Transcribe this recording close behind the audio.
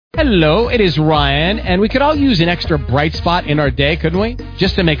Hello, it is Ryan, and we could all use an extra bright spot in our day, couldn't we?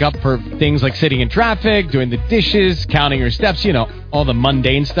 Just to make up for things like sitting in traffic, doing the dishes, counting your steps, all the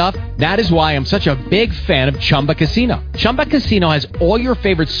mundane stuff. That is why I'm such a big fan of Chumba Casino. Chumba Casino has all your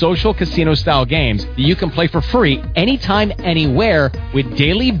favorite social casino-style games that you can play for free anytime, anywhere with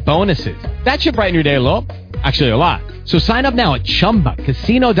daily bonuses. That should brighten your day a little. Actually, a lot. So sign up now at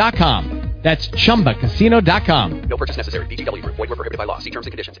ChumbaCasino.com. That's ChumbaCasino.com. No purchase necessary. VGW Group. Void where prohibited by law. See terms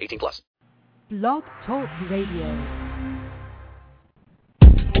and conditions. 18+. Blog Talk Radio.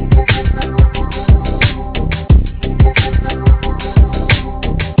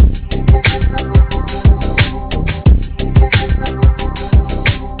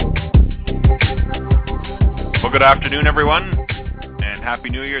 Well, good afternoon, everyone, and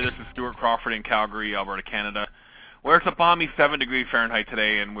Happy New Year. This is Stuart Crawford in Calgary, Alberta, Canada, where it's a balmy 7 degrees Fahrenheit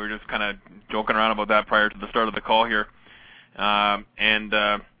today, and we're just kind of joking around about that prior to the start of the call here. Just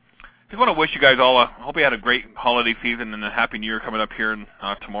want to wish you guys all I hope you had a great holiday season and a Happy New Year coming up here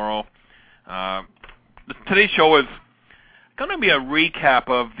tomorrow. Today's show is going to be a recap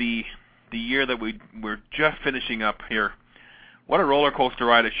of the year that we're just finishing up here. What a roller coaster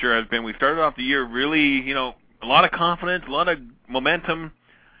ride it sure has been. We started off the year really, a lot of confidence, a lot of momentum.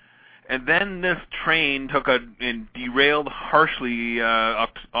 And then this train took and derailed harshly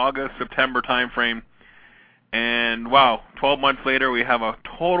August, September timeframe. And wow, 12 months later, we have a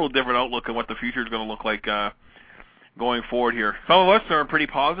total different outlook on what the future is going to look like going forward here. Some of us are pretty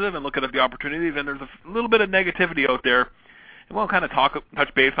positive and looking at the opportunities, and there's a little bit of negativity out there. And we'll kind of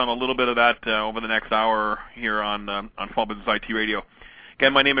touch base on a little bit of that over the next hour here on Small Business IT Radio.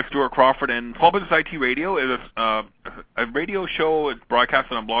 Again, my name is Stuart Crawford, and Small Business IT Radio is a radio show. It's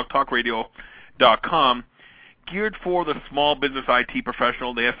broadcasted on blogtalkradio.com, geared for the small business IT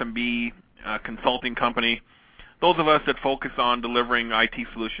professional, the SMB consulting company, those of us that focus on delivering IT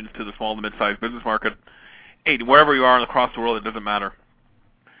solutions to the small to mid-sized business market. Hey, wherever you are across the world, it doesn't matter.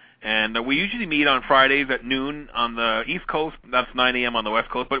 And we usually meet on Fridays at noon on the East Coast. That's 9 a.m. on the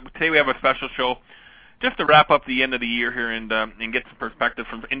West Coast. But today we have a special show just to wrap up the end of the year here and get some perspective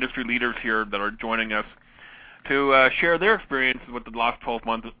from industry leaders here that are joining us to share their experiences with the last 12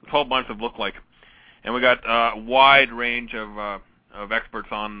 months have looked like. And we got a wide range of experts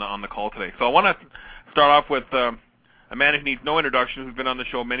on the call today. So I want to start off with a man who needs no introduction, who's been on the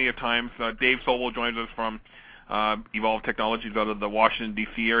show many a times. Dave Sobel joins us from Evolve Technologies out of the Washington,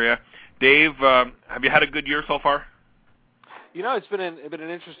 D.C. area. Dave, have you had a good year so far? It's been an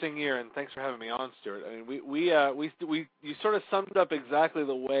interesting year, and thanks for having me on, Stuart. I mean, you sort of summed up exactly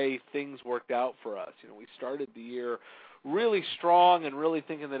the way things worked out for us. We started the year really strong and really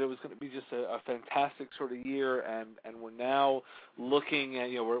thinking that it was going to be just a fantastic sort of year, and we're now looking at,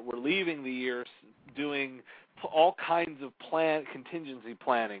 we're leaving the year doing all kinds of contingency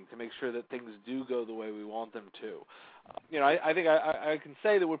planning to make sure that things do go the way we want them to. I think I can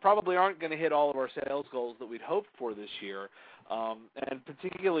say that we probably aren't going to hit all of our sales goals that we'd hoped for this year, and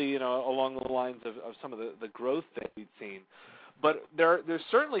particularly, along the lines of some of the growth that we've seen. But there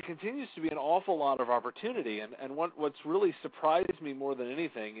certainly continues to be an awful lot of opportunity, and what's really surprised me more than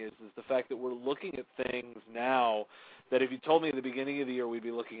anything is the fact that we're looking at things now that if you told me at the beginning of the year we'd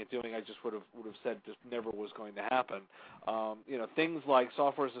be looking at doing, I just would have said just never was going to happen. Things like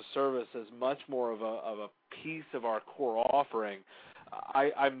software as a service as much more of a piece of our core offering.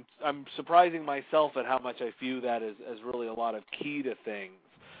 I'm surprising myself at how much I view that as really a lot of key to things.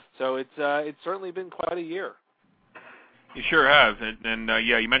 So it's certainly been quite a year. It sure has, and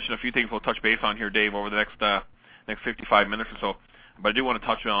you mentioned a few things we'll touch base on here, Dave, over the next 55 minutes or so. But I do want to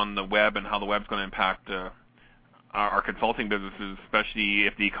touch on the web and how the web's going to impact our consulting businesses, especially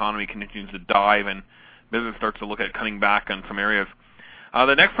if the economy continues to dive and business starts to look at cutting back on some areas.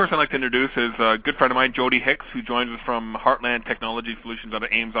 The next person I'd like to introduce is a good friend of mine, Jody Hicks, who joins us from Heartland Technology Solutions out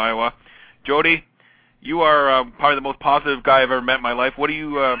of Ames, Iowa. Jody, you are probably the most positive guy I've ever met in my life. What are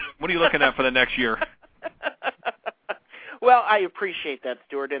you looking at for the next year? Well, I appreciate that,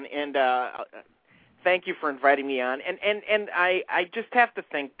 Stuart, and thank you for inviting me on. And I just have to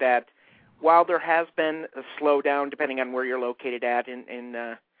think that while there has been a slowdown, depending on where you're located at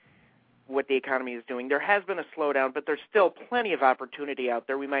in what the economy is doing, there has been a slowdown, but there's still plenty of opportunity out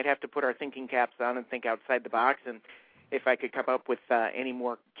there. We might have to put our thinking caps on and think outside the box, and if I could come up with any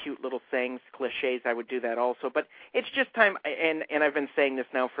more cute little sayings, cliches, I would do that also. But it's just time, and I've been saying this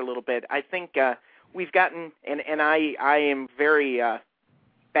now for a little bit. I think we've gotten, and I am very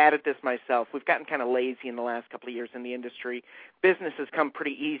bad at this myself. We've gotten kind of lazy in the last couple of years in the industry. Business has come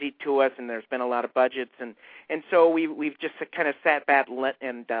pretty easy to us, and there's been a lot of budgets, and so we've just kind of sat back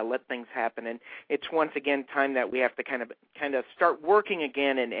and let things happen. And it's once again time that we have to kind of start working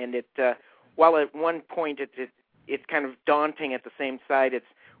again. And it while at one point it's kind of daunting, at the same side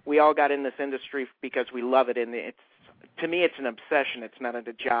we all got in this industry because we love it, and to me, it's an obsession. It's not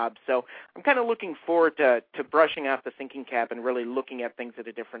a job. So I'm kind of looking forward to brushing off the thinking cap and really looking at things at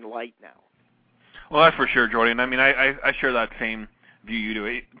a different light now. Well, that's for sure, Jordy. And I mean, I share that same view you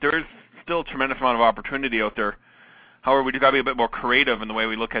do. There's still a tremendous amount of opportunity out there. However, we do got to be a bit more creative in the way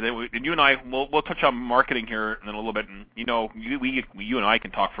we look at it. And you and I, we'll touch on marketing here in a little bit. And, you know, you and I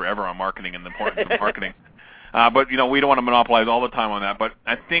can talk forever on marketing and the importance of marketing. But, you know, we don't want to monopolize all the time on that. But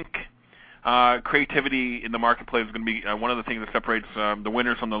I think creativity in the marketplace is going to be one of the things that separates the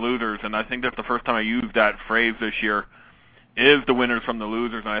winners from the losers. And I think that's the first time I used that phrase this year, is the winners from the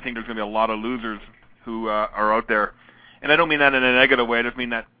losers. And I think there's going to be a lot of losers who are out there. And I don't mean that in a negative way. I just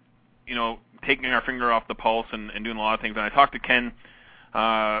mean that, you know, taking our finger off the pulse and doing a lot of things. And I talked to Ken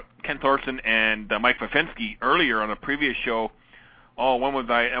Thorson and Mike Fafinski earlier on a previous show. Oh, when was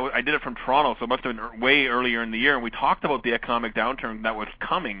I did it from Toronto, so it must have been way earlier in the year. And we talked about the economic downturn that was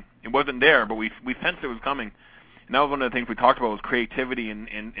coming. It wasn't there, but we sensed it was coming. And that was one of the things we talked about, was creativity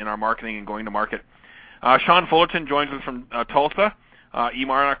in our marketing and going to market. Sean Fullerton joins us from Tulsa,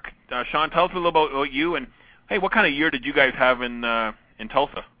 eMarnock. Sean, tell us a little about you, and hey, what kind of year did you guys have in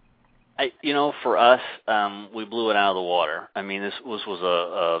Tulsa? For us, we blew it out of the water. I mean, this was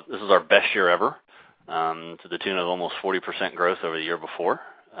our best year ever, to the tune of almost 40% growth over the year before.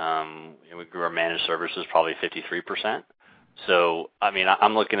 We grew our managed services probably 53%. So, I mean,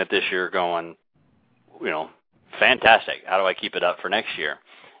 I'm looking at this year going, fantastic. How do I keep it up for next year?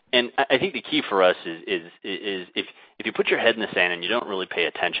 And I think the key for us is if you put your head in the sand and you don't really pay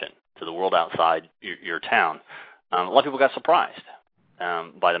attention to the world outside your town, a lot of people got surprised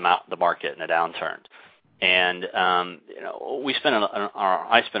by the market and the downturn. And I spent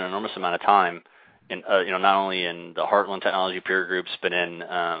an enormous amount of time in not only in the Heartland Technology peer groups, but in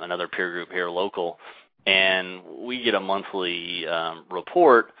another peer group here local, and we get a monthly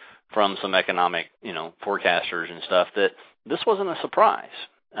report from some economic forecasters and stuff that this wasn't a surprise.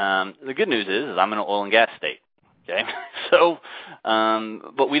 The good news is I'm in an oil and gas state. Okay, so,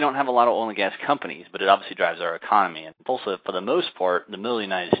 but we don't have a lot of oil and gas companies, but it obviously drives our economy. And also, for the most part, in the middle of the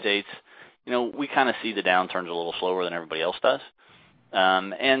United States, we kind of see the downturns a little slower than everybody else does.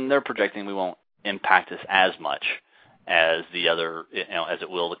 And they're projecting we won't impact us as much as the other, as it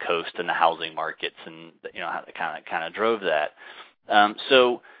will the coast and the housing markets, and how they kind of drove that.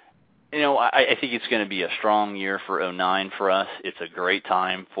 So, I think it's going to be a strong year for 2009 for us. It's a great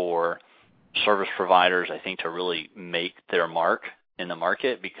time for service providers, I think, to really make their mark in the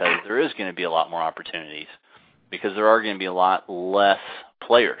market, because there is going to be a lot more opportunities, because there are going to be a lot less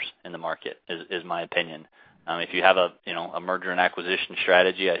players in the market, is my opinion. If you have a merger and acquisition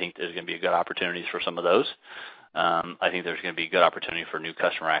strategy, I think there's going to be good opportunities for some of those. I think there's going to be good opportunity for new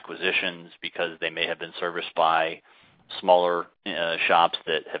customer acquisitions, because they may have been serviced by smaller shops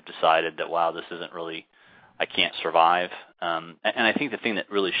that have decided that, wow, this isn't really, I can't survive. And I think the thing that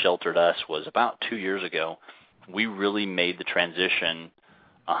really sheltered us was about 2 years ago, we really made the transition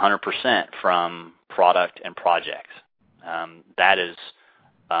 100% from product and projects. That is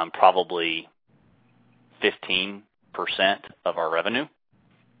probably 15% of our revenue,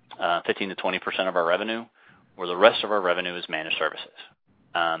 15 to 20% of our revenue, where the rest of our revenue is managed services.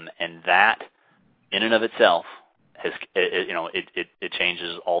 And that, in and of itself, it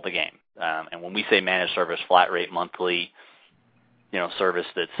changes all the game. And when we say managed service, flat rate monthly, service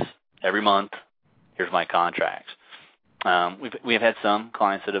that's every month, here's my contracts. We have had some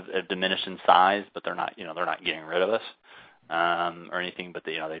clients that have diminished in size, but they're not getting rid of us or anything. But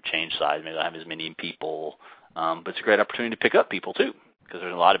they've changed size. Maybe they don't have as many people. But it's a great opportunity to pick up people too, because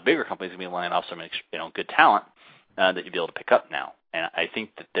there's a lot of bigger companies going to be laying off some good talent that you'll be able to pick up now. And I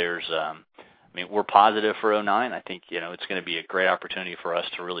think that there's we're positive for 2009. I think, it's going to be a great opportunity for us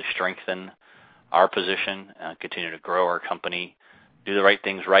to really strengthen our position, continue to grow our company, do the right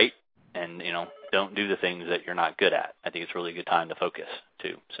things right, and, don't do the things that you're not good at. I think it's really a good time to focus,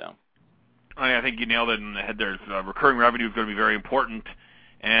 too. So, I think you nailed it in the head. There's recurring revenue is going to be very important,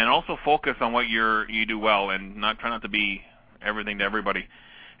 and also focus on what you do well, and try not to be everything to everybody.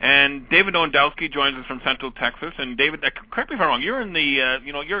 And David Owendowski joins us from Central Texas. And David, correct me if I'm wrong, you're in the,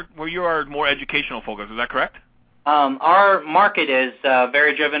 you are more educational focused. Is that correct? Our market is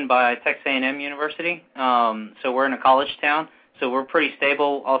very driven by Texas A&M University. So we're in a college town, so we're pretty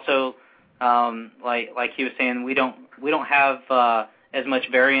stable. Also, like he was saying, we don't have as much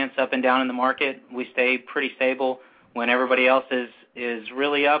variance up and down in the market. We stay pretty stable. When everybody else is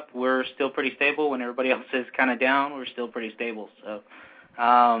really up, we're still pretty stable. When everybody else is kind of down, we're still pretty stable. So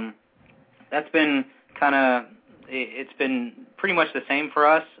that's been it's been pretty much the same for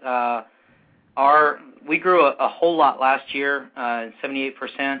us. We grew a whole lot last year,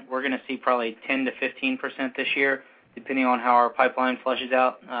 78%. We're going to see probably 10 to 15% this year, depending on how our pipeline flushes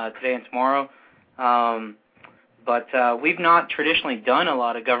out today and tomorrow. But we've not traditionally done a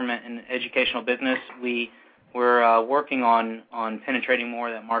lot of government and educational business. We're working on penetrating more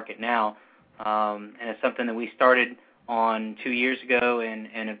of that market now, and it's something that we started on 2 years ago and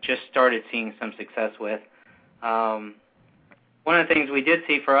have just started seeing some success with. One of the things we did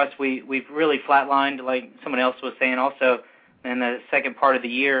see for us, we've really flatlined, like someone else was saying also, in the second part of the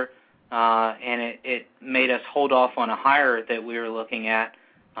year, and it made us hold off on a hire that we were looking at.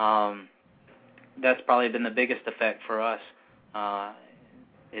 That's probably been the biggest effect for us,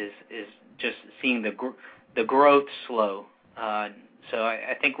 is just seeing the growth slow. So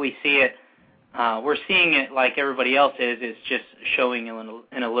I think we see it. We're seeing it like everybody else is. It's just showing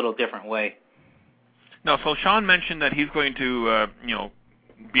in a little different way. Now, so Sean mentioned that he's going to,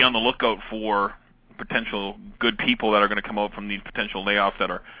 be on the lookout for potential good people that are going to come out from these potential layoffs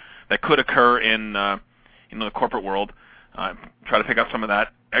that could occur in the corporate world. Try to pick up some of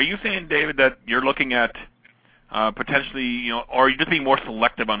that. Are you saying, David, that you're looking at potentially, or are you just being more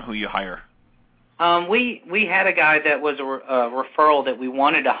selective on who you hire? We had a guy that was a referral that we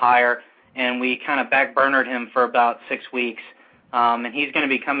wanted to hire, and we kind of backburnered him for about 6 weeks. And he's going to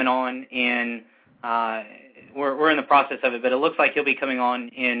be coming on in. We're in the process of it, but it looks like he'll be coming on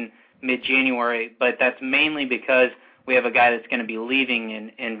in mid-January. But that's mainly because we have a guy that's going to be leaving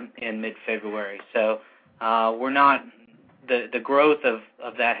in mid-February. So we're not. The growth of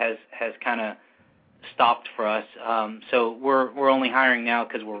that has kind of stopped for us. So we're only hiring now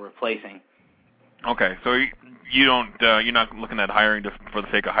because we're replacing. Okay, so you're not looking at hiring just for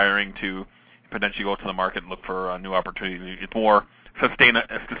the sake of hiring to potentially go to the market and look for a new opportunity. It's more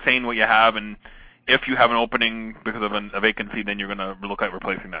sustain what you have, and if you have an opening because of a vacancy, then you're going to look at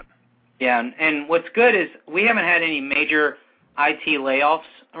replacing that. Yeah, and what's good is we haven't had any major IT layoffs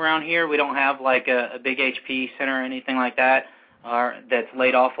around here. We don't have like a big HP center or anything like that that's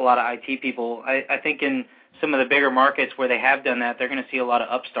laid off a lot of IT people. I think in some of the bigger markets where they have done that, they're going to see a lot of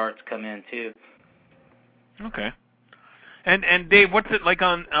upstarts come in too. Okay. And Dave, what's it like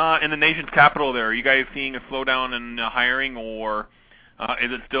in the nation's capital there? Are you guys seeing a slowdown in hiring, or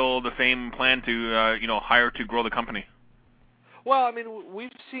is it still the same plan to hire to grow the company? Well, I mean, we've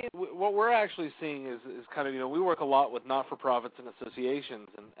seen what we're actually seeing is kind of we work a lot with not-for-profits and associations,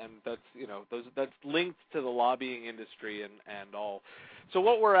 and that's that's linked to the lobbying industry and all. So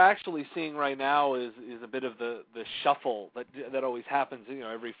what we're actually seeing right now is a bit of the shuffle that always happens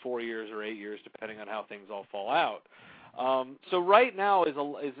every 4 years or 8 years, depending on how things all fall out. So right now is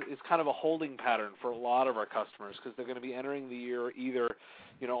kind of a holding pattern for a lot of our customers because they're going to be entering the year either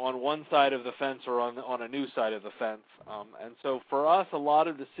on one side of the fence or on a new side of the fence. And so for us, a lot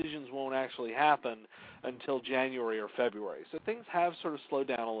of decisions won't actually happen until January or February. So things have sort of slowed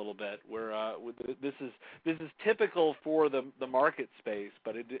down a little bit. Where this is typical for the market space,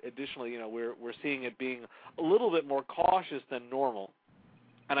 but additionally, we're seeing it being a little bit more cautious than normal.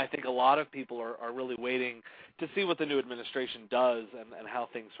 And I think a lot of people are really waiting to see what the new administration does and how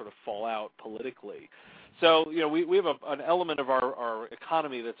things sort of fall out politically. So, we have an element of our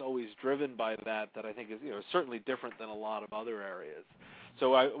economy that's always driven by that I think is, certainly different than a lot of other areas.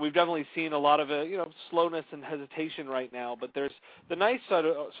 So we've definitely seen a lot of slowness and hesitation right now, but there's the nice side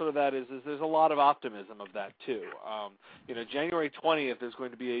of sort of that is there's a lot of optimism of that too. January 20th is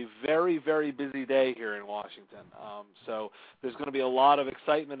going to be a very, very busy day here in Washington. So there's going to be a lot of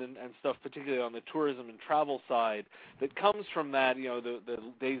excitement and stuff, particularly on the tourism and travel side, that comes from that, the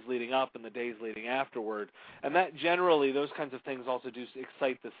days leading up and the days leading afterward. And that generally, those kinds of things also do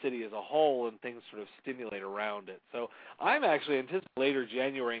excite the city as a whole, and things sort of stimulate around it. So I'm actually anticipating later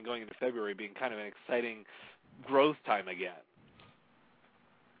January and going into February being kind of an exciting growth time again.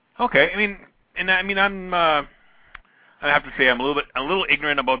 Okay, I have to say I'm a little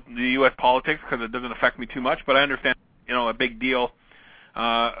ignorant about the U.S. politics because it doesn't affect me too much, but I understand a big deal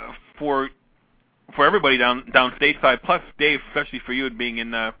for everybody down stateside. Plus, Dave, especially for you being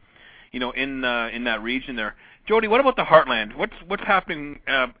in in that region there. Jody, what about the Heartland? What's happening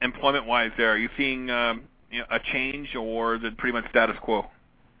employment-wise there? Are you seeing a change, or is it pretty much status quo?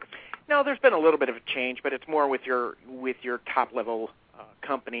 No, there's been a little bit of a change, but it's more with your top level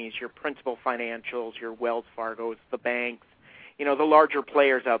companies, your principal financials, your Wells Fargos, the banks, the larger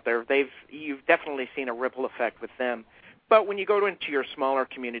players out there. You've definitely seen a ripple effect with them. But when you go into your smaller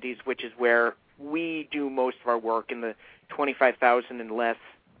communities, which is where we do most of our work in the 25,000 and less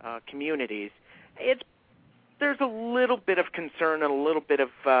communities, there's a little bit of concern and a little bit of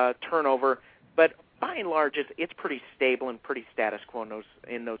turnover, but by and large, it's pretty stable and pretty status quo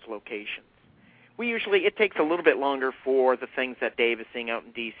in those locations. It takes a little bit longer for the things that Dave is seeing out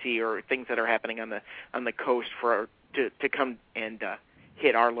in D.C. or things that are happening on the coast to come and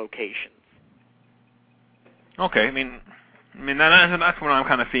hit our locations. Okay, I mean that's what I'm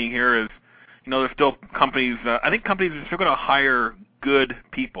kind of seeing here is, there's still companies. I think companies are still going to hire good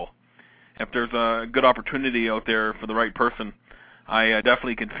people if there's a good opportunity out there for the right person. I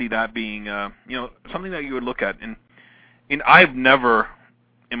definitely can see that being something that you would look at. And I've never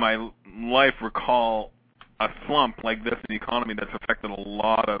in my life recall a slump like this in the economy that's affected a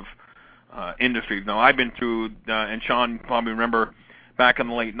lot of industries. Now, I've been through, and Sean probably remember, back in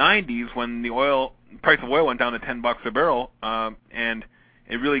the late 90s when the price of oil went down to $10 a barrel, and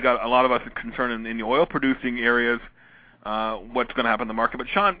it really got a lot of us concerned in the oil-producing areas what's going to happen in the market. But,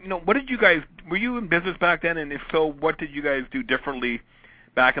 Sean, what did you guys – were you in business back then? And if so, what did you guys do differently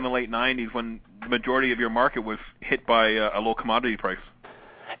back in the late 90s when the majority of your market was hit by a low commodity price?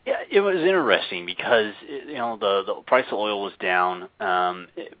 Yeah, it was interesting because the price of oil was down,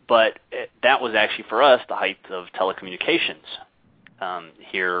 but that was actually for us the height of telecommunications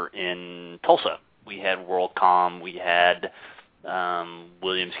here in Tulsa. We had WorldCom, we had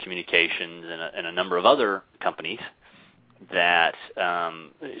Williams Communications, and a number of other companies that.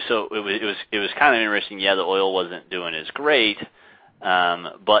 So it was kind of interesting. Yeah, the oil wasn't doing as great,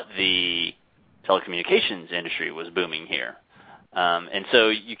 but the telecommunications industry was booming here. And so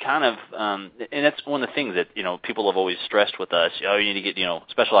you kind of, and that's one of the things that, people have always stressed with us, you need to get,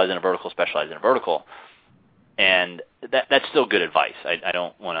 specialize in a vertical. And that's still good advice. I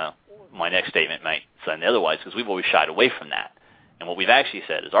don't want to, my next statement might sound otherwise because we've always shied away from that. And what we've actually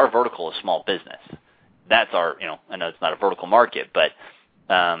said is our vertical is small business. That's our, I know it's not a vertical market, but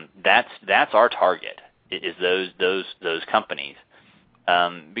that's our target is those companies.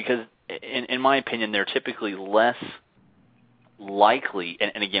 Because in my opinion, they're typically less likely,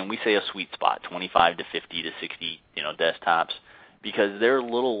 and again, we say a sweet spot, 25 to 50 to 60, desktops, because they're a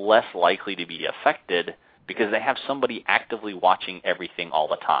little less likely to be affected because they have somebody actively watching everything all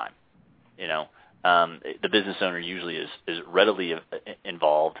the time. The business owner usually is readily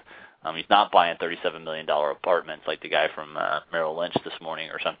involved. He's not buying $37 million apartments like the guy from Merrill Lynch this morning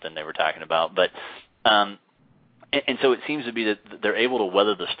or something they were talking about. But and so it seems to be that they're able to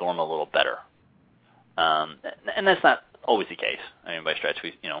weather the storm a little better. And that's not always the case. I mean, by stretch,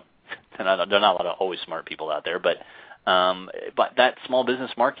 there are not a lot of always smart people out there, but that small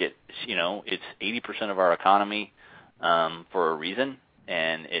business market, it's 80% of our economy for a reason,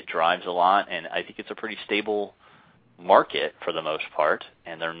 and it drives a lot. And I think it's a pretty stable market for the most part.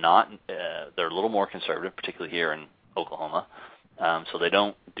 And they're a little more conservative, particularly here in Oklahoma. So they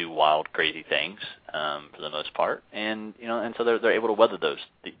don't do wild, crazy things for the most part. And and so they're able to weather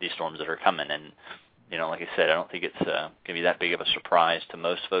these storms that are coming. And like I said, I don't think it's going to be that big of a surprise to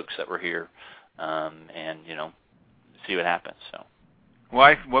most folks that were here, and see what happens. So,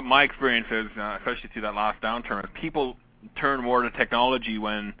 what my experience is, especially through that last downturn, is people turn more to technology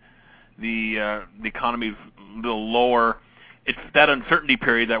when the economy is a little lower. It's that uncertainty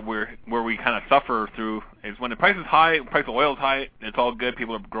period that where we kind of suffer through. Is when the price is high, price of oil is high, it's all good.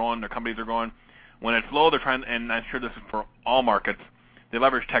 People are growing, their companies are growing. When it's low, they're trying, and I'm sure this is for all markets, they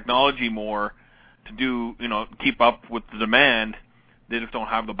leverage technology more to do, keep up with the demand. They just don't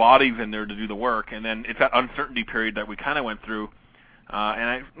have the bodies in there to do the work. And then it's that uncertainty period that we kind of went through.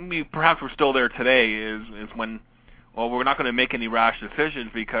 Perhaps we're still there today is when, we're not going to make any rash decisions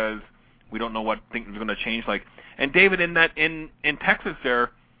because we don't know what things are going to change like. And David, in Texas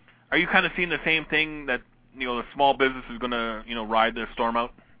there, are you kind of seeing the same thing that, the small business is going to, ride the storm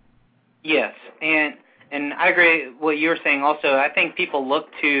out? Yes. And I agree with what you're saying also. I think people look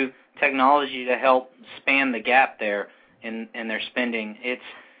to technology to help span the gap there in their spending.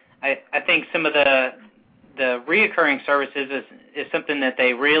 I think some of the reoccurring services is something that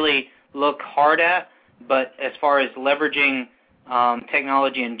they really look hard at, but as far as leveraging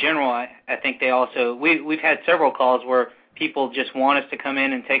technology in general, I think they also, we've had several calls where people just want us to come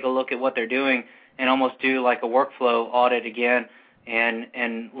in and take a look at what they're doing and almost do like a workflow audit again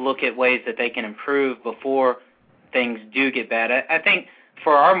and look at ways that they can improve before things do get bad. I think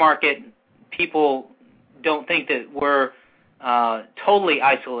for our market, people don't think that we're totally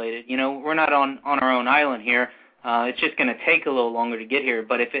isolated. We're not on our own island here. It's just going to take a little longer to get here.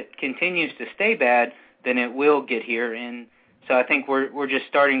 But if it continues to stay bad, then it will get here. And so I think we're just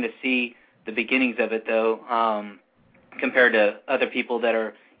starting to see the beginnings of it, though. compared to other people that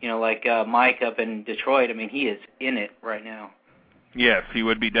are, like Mike up in Detroit. I mean, he is in it right now. Yes, he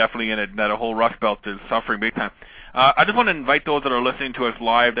would be definitely in it. That whole Rust Belt is suffering big time. I just want to invite those that are listening to us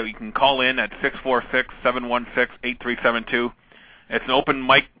live that we can call in at 646-716-8372. It's an open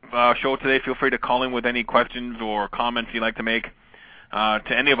mic show today. Feel free to call in with any questions or comments you'd like to make to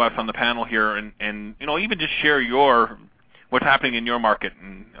any of us on the panel here, and even just share what's happening in your market.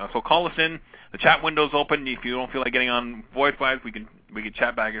 And so call us in. The chat window's open. If you don't feel like getting on voice-wise, we can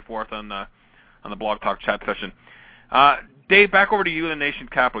chat back and forth on the Blog Talk chat session. Dave, back over to you in the Nation's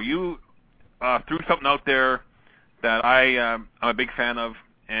Capital. You threw something out there that I'm a big fan of,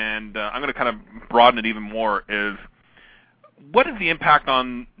 and I'm going to kind of broaden it even more, is what is the impact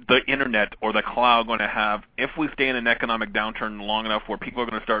on the Internet or the cloud going to have if we stay in an economic downturn long enough where people are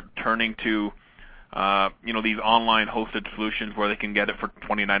going to start turning to these online hosted solutions where they can get it for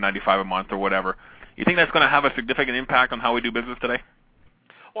 $29.95 a month or whatever? You think that's going to have a significant impact on how we do business today?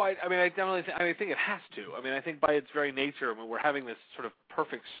 Well, I definitely think it has to. I mean, I think by its very nature, we're having this sort of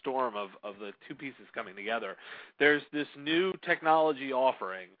perfect storm of the two pieces coming together. There's this new technology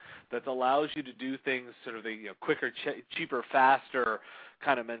offering that allows you to do things sort of the quicker, cheaper, faster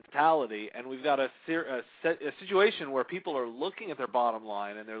kind of mentality, and we've got a situation where people are looking at their bottom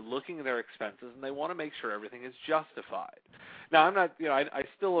line and they're looking at their expenses, and they want to make sure everything is justified. Now, I'm not, I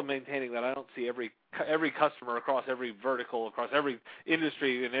still am maintaining that I don't see every customer across every vertical, across every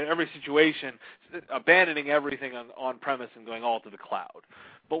industry, in every situation, abandoning everything on premise and going all to the cloud.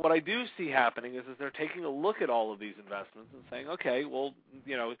 But what I do see happening is they're taking a look at all of these investments and saying, okay, well,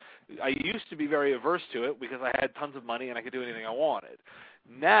 I used to be very averse to it because I had tons of money and I could do anything I wanted.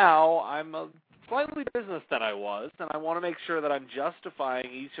 Now I'm a slightly business than I was, and I want to make sure that I'm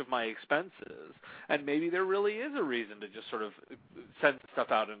justifying each of my expenses, and maybe there really is a reason to just sort of send stuff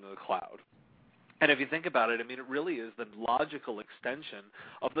out into the cloud. And if you think about it, I mean, it really is the logical extension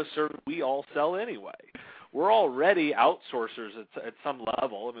of the service we all sell anyway. We're already outsourcers at some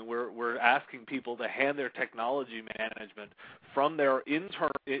level. I mean, we're asking people to hand their technology management from their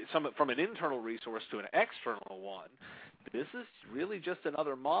from an internal resource to an external one. This is really just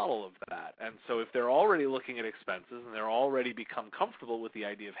another model of that. And so if they're already looking at expenses and they're already become comfortable with the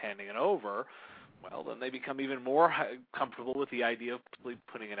idea of handing it over, well, then they become even more comfortable with the idea of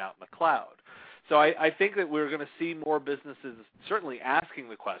putting it out in the cloud. So I think that we're going to see more businesses certainly asking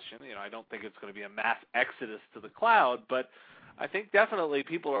the question. I don't think it's going to be a mass exodus to the cloud, but I think definitely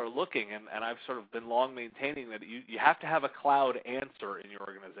people are looking, and I've sort of been long maintaining that you have to have a cloud answer in your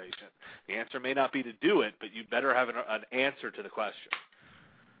organization. The answer may not be to do it, but you better have an answer to the question.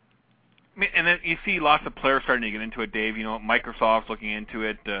 And then you see lots of players starting to get into it, Dave. Microsoft's looking into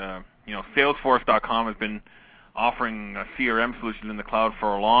it. Salesforce.com has been offering a CRM solution in the cloud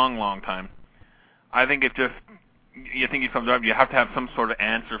for a long, long time. I think you have to have some sort of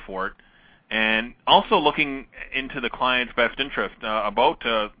answer for it. And also looking into the client's best interest about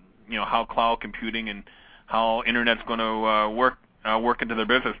how cloud computing and how Internet's going to work into their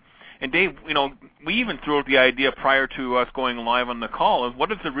business. And Dave, we even threw out the idea prior to us going live on the call of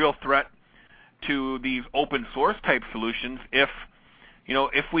what is the real threat to these open source type solutions if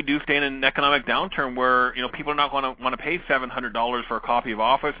we do stay in an economic downturn where people are not going to want to pay $700 for a copy of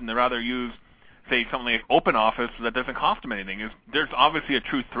Office, and they'd rather use, say, something like Open Office that doesn't cost them anything. There's obviously a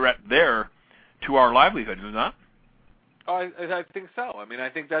true threat there to our livelihood, is it not? Oh, I think so. I mean, I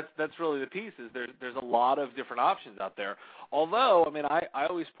think that's really the piece. Is there's a lot of different options out there. Although, I mean, I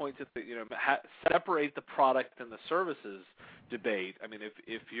always point to separate the product and the services debate. I mean,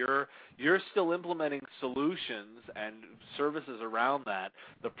 if you're still implementing solutions and services around that,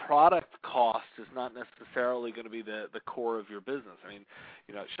 the product cost is not necessarily going to be the core of your business. I mean,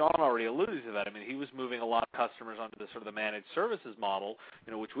 Sean already alluded to that. I mean, he was moving a lot of customers onto the sort of the managed services model,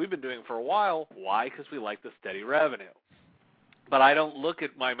 which we've been doing for a while. Why? Because we like the steady revenue. But I don't look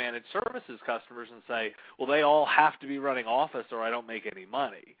at my managed services customers and say, well, they all have to be running Office or I don't make any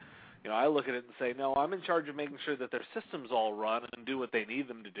money. I look at it and say, no, I'm in charge of making sure that their systems all run and do what they need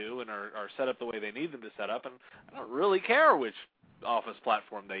them to do and are set up the way they need them to set up, and I don't really care which Office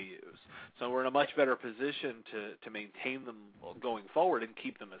platform they use. So we're in a much better position to maintain them going forward and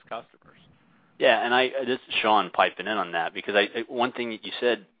keep them as customers. Yeah, and this is Sean piping in on that, because one thing that you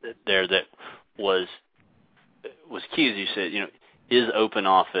said there that was key is you said, is open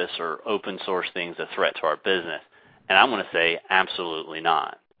office or open source things a threat to our business? And I'm going to say absolutely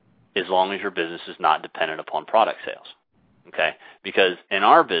not, as long as your business is not dependent upon product sales, okay? Because in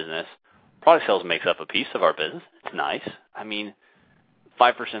our business, product sales makes up a piece of our business. It's nice. I mean,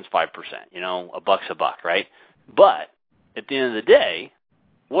 5% is 5%, a buck's a buck, right? But at the end of the day,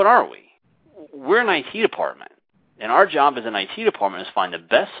 what are we? We're an IT department. And our job as an IT department is to find the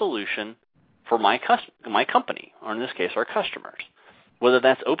best solution for my company, or in this case, our customers. Whether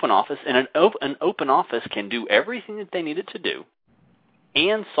that's open office, and an open office can do everything that they need it to do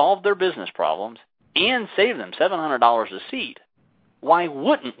and solve their business problems and save them $700 a seat. Why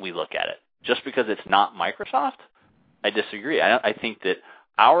wouldn't we look at it? Just because it's not Microsoft? I disagree. I think that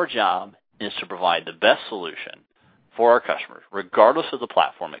our job is to provide the best solution for our customers, regardless of the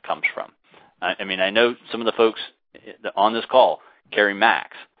platform it comes from. I mean, I know some of the folks on this call carry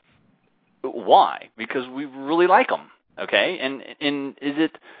Macs. Why? Because we really like them, okay? And is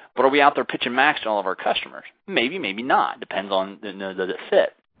it? But are we out there pitching Macs to all of our customers? Maybe, maybe not. Depends on does it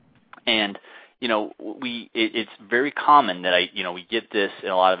fit. And it's very common that we get this in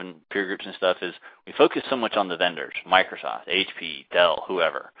a lot of peer groups and stuff is we focus so much on the vendors, Microsoft, HP, Dell,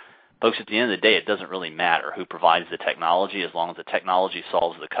 whoever. Folks, at the end of the day, it doesn't really matter who provides the technology as long as the technology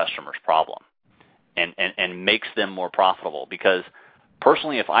solves the customer's problem and makes them more profitable. Because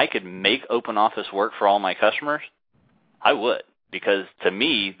personally, if I could make open office work for all my customers, I would. Because to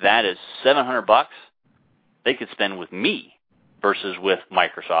me, that is $700 they could spend with me versus with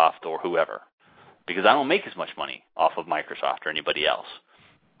Microsoft or whoever. Because I don't make as much money off of Microsoft or anybody else.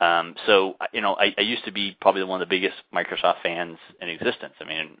 So I used to be probably one of the biggest Microsoft fans in existence. I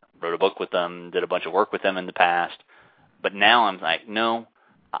mean, wrote a book with them, did a bunch of work with them in the past. But now I'm like, no,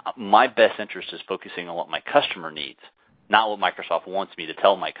 my best interest is focusing on what my customer needs, not what Microsoft wants me to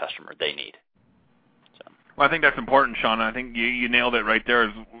tell my customer they need. So. Well, I think that's important, Sean. I think you nailed it right there.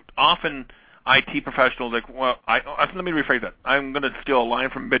 Is often IT professionals let me rephrase that. I'm going to steal a line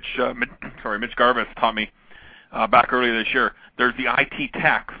from Mitch Garvis taught me back earlier this year. There's the IT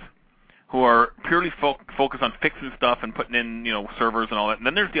techs who are purely focused on fixing stuff and putting in servers and all that. And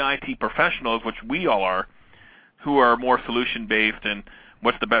then there's the IT professionals, which we all are, who are more solution based and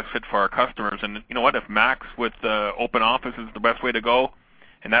what's the best fit for our customers. And you know what? If Macs with Open Office is the best way to go,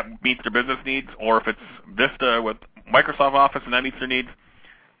 and that meets their business needs, or if it's Vista with Microsoft Office and that meets their needs,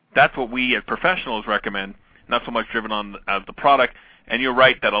 that's what we as professionals recommend, not so much driven on as the product. And you're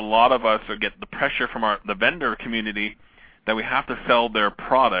right that a lot of us get the pressure from the vendor community that we have to sell their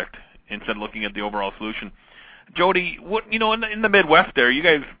product instead of looking at the overall solution. Jody, in the Midwest there, you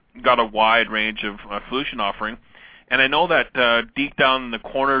guys got a wide range of solution offering. And I know that deep down in the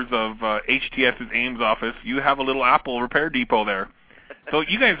corners of HTS's Ames office, you have a little Apple repair depot there. So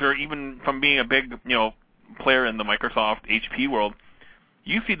you guys are, even from being a big player in the Microsoft HP world,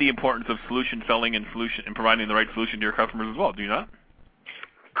 you see the importance of solution selling and providing the right solution to your customers as well, do you not?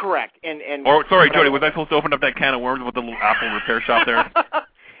 Correct. Sorry, Jody, was I supposed to open up that can of worms with the little Apple repair shop there?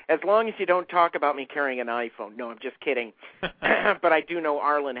 As long as you don't talk about me carrying an iPhone. No, I'm just kidding. But I do know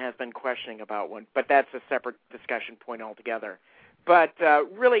Arlen has been questioning about one, but that's a separate discussion point altogether. But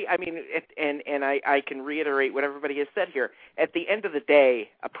really, I mean, I can reiterate what everybody has said here. At the end of the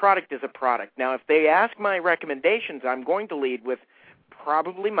day, a product is a product. Now, if they ask my recommendations, I'm going to lead with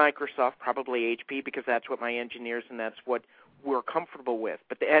probably Microsoft, probably HP, because that's what my engineers and that's what we're comfortable with.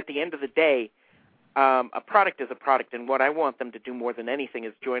 But at the end of the day, a product is a product, and what I want them to do more than anything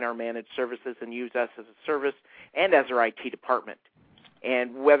is join our managed services and use us as a service and as our IT department.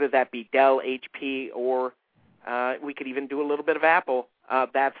 And whether that be Dell, HP, or we could even do a little bit of Apple,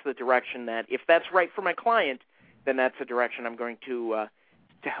 that's the direction that, if that's right for my client, then that's the direction I'm going to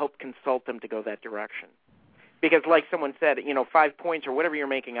help consult them to go that direction. Because like someone said, 5 points or whatever you're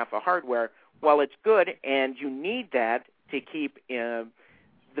making off of hardware, while it's good and you need that to keep the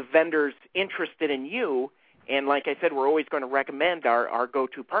vendors interested in you, and like I said, we're always going to recommend our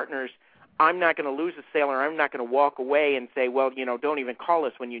go-to partners, I'm not going to lose a sale, or I'm not going to walk away and say, well, don't even call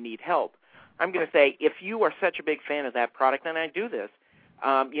us when you need help. I'm going to say, if you are such a big fan of that product, and I do this,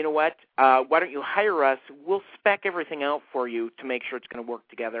 you know what, why don't you hire us? We'll spec everything out for you to make sure it's going to work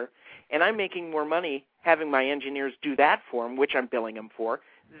together. And I'm making more money having my engineers do that for them, which I'm billing them for,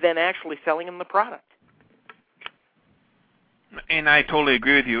 than actually selling them the product. And I totally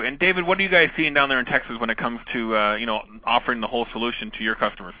agree with you. And David, what are you guys seeing down there in Texas when it comes to offering the whole solution to your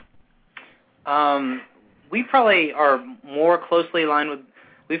customers? We probably are more closely aligned with.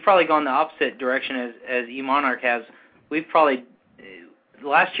 We've probably gone the opposite direction as eMonarch has. We've probably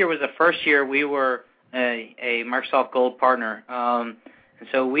last year was the first year we were a Microsoft Gold partner, and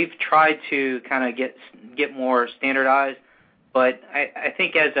so we've tried to kind of get more standardized. But I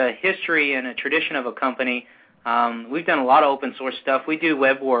think as a history and a tradition of a company, we've done a lot of open source stuff. We do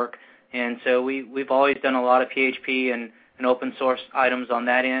web work, and so we've always done a lot of PHP and open source items on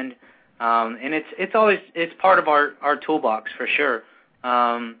that end. And it's part of our toolbox for sure.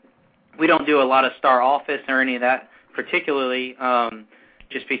 We don't do a lot of Star Office or any of that particularly,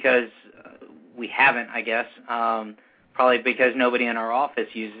 just because we haven't, I guess, probably because nobody in our office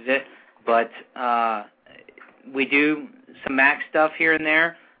uses it. But we do some Mac stuff here and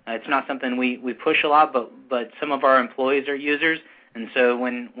there. It's not something we push a lot, but some of our employees are users, and so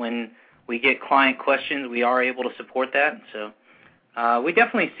when we get client questions, we are able to support that. So we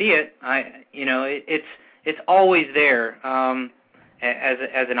definitely see it. It's always there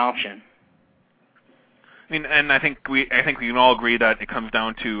as an option. I mean, and I think we can all agree that it comes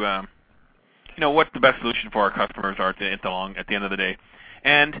down to what the best solution for our customers are at the end of the day.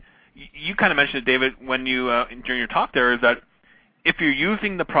 And you kind of mentioned it, David, when you during your talk there, is that if you're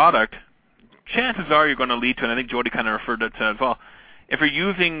using the product, chances are you're going to lead to, and I think Jody kind of referred to it as well, if you're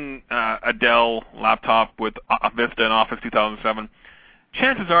using a Dell laptop with Vista and Office 2007,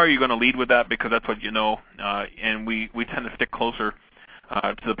 chances are you're going to lead with that because that's what you know, and we tend to stick closer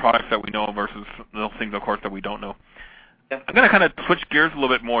to the products that we know versus those things, of course, that we don't know. Yeah. I'm going to kind of switch gears a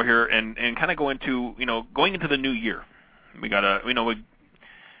little bit more here and kind of go into, going into the new year. We got to, we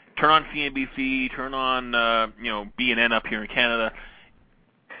turn on CNBC, turn on, BNN up here in Canada.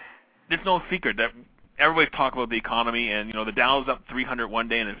 There's no secret that everybody's talking about the economy, and, the Dow's up 300 one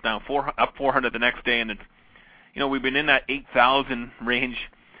day, and it's down up 400 the next day, and it's, we've been in that 8,000 range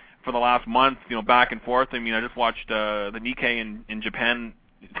for the last month, back and forth. I mean, I just watched the Nikkei in Japan,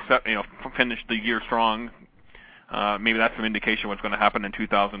 finish the year strong. Maybe that's some indication of what's going to happen in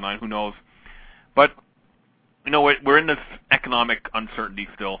 2009. Who knows? But we're in this economic uncertainty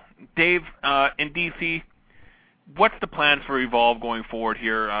still. Dave, in D.C., what's the plans for Evolve going forward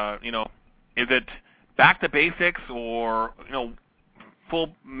here? Is it back to basics or full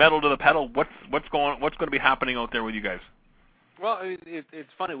metal to the pedal? What's going to be happening out there with you guys? Well, it's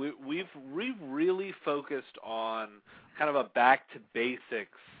funny. We've really focused on kind of a back to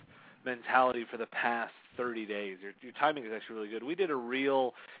basics mentality for the past 30 days. Your timing is actually really good. We did a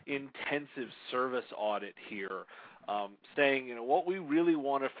real intensive service audit here, saying, what we really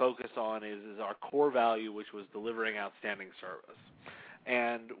want to focus on is our core value, which was delivering outstanding service.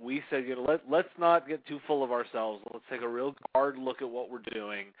 And we said, let's not get too full of ourselves. Let's take a real hard look at what we're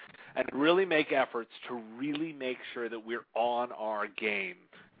doing and really make efforts to really make sure that we're on our game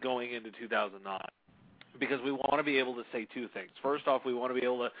going into 2009. Because we want to be able to say two things. First off, we want to be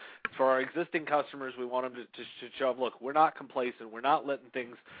able to, for our existing customers, we want them to show them, look, we're not complacent. We're not letting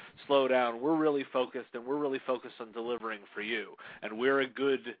things slow down. We're really focused, and we're really focused on delivering for you. And we're a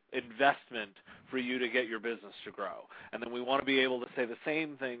good investment for you to get your business to grow. And then we want to be able to say the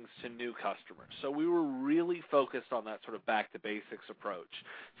same things to new customers. So we were really focused on that sort of back to basics approach,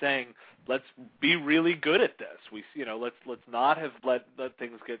 saying, let's be really good at this. Let's not have let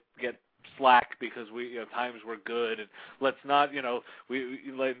things get slack because times were good, and let's not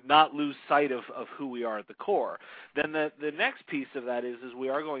not lose sight of who we are at the core. Then the next piece of that is we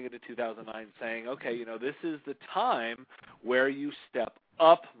are going into 2009 saying, okay, this is the time where you step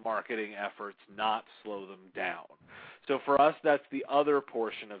up marketing efforts, not slow them down. So for us, that's the other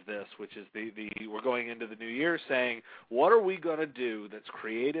portion of this, which is we're going into the new year saying, what are we going to do that's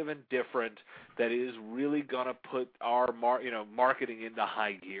creative and different, that is really going to put our marketing into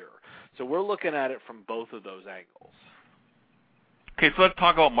high gear? So we're looking at it from both of those angles. Okay, so let's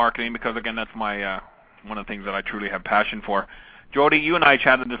talk about marketing because, again, that's my one of the things that I truly have passion for. Jody, you and I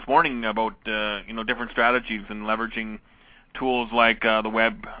chatted this morning about different strategies and leveraging tools like the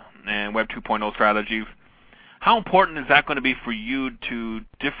web and Web 2.0 strategies. How important is that going to be for you to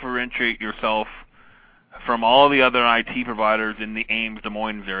differentiate yourself from all the other IT providers in the Ames, Des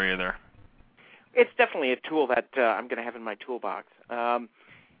Moines area there? It's definitely a tool that I'm going to have in my toolbox.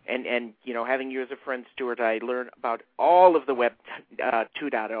 And having you as a friend, Stuart, I learned about all of the Web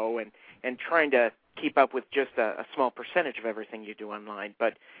 2.0 and trying to keep up with just a small percentage of everything you do online.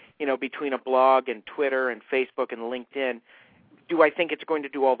 But, between a blog and Twitter and Facebook and LinkedIn, do I think it's going to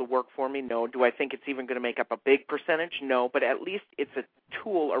do all the work for me? No. Do I think it's even going to make up a big percentage? No. But at least it's a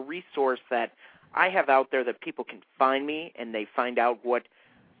tool, a resource that I have out there that people can find me and they find out what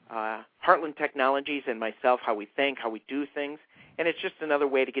Heartland Technologies and myself, how we think, how we do things. And it's just another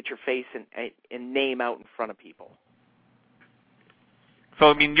way to get your face and name out in front of people.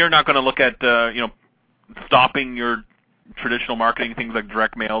 So, you're not going to look at, stopping your traditional marketing, things like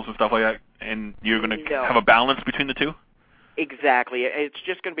direct mails and stuff like that, and you're going to have a balance between the two? Exactly. It's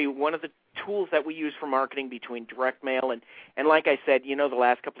just going to be one of the tools that we use for marketing between direct mail and like I said, the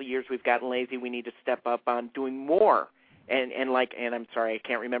last couple of years we've gotten lazy. We need to step up on doing more. And I'm sorry, I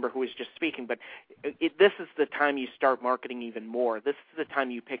can't remember who was just speaking, but this is the time you start marketing even more. This is the time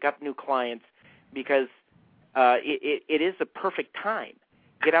you pick up new clients because it is the perfect time.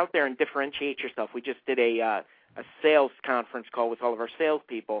 Get out there and differentiate yourself. We just did a sales conference call with all of our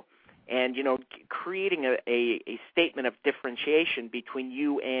salespeople, and creating a statement of differentiation between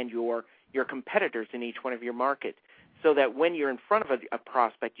you and your competitors in each one of your markets, so that when you're in front of a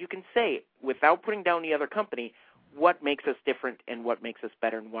prospect, you can say, without putting down the other company, what makes us different and what makes us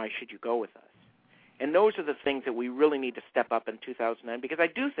better, and why should you go with us? And those are the things that we really need to step up in 2009, because I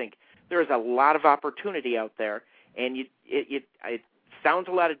do think there is a lot of opportunity out there, and it sounds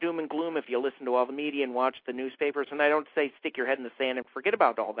a lot of doom and gloom if you listen to all the media and watch the newspapers, and I don't say stick your head in the sand and forget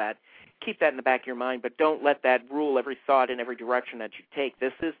about all that. Keep that in the back of your mind, but don't let that rule every thought in every direction that you take.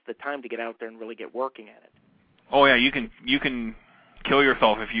 This is the time to get out there and really get working at it. Oh yeah, you can kill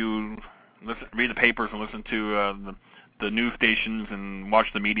yourself if you read the papers and listen to the news stations and watch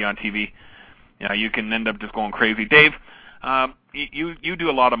the media on TV. Yeah, you can end up just going crazy. Dave, you do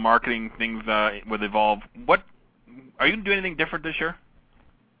a lot of marketing things with Evolve. What are you doing anything different this year?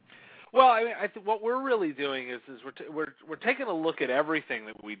 Well, I mean, I think what we're really doing is we're taking a look at everything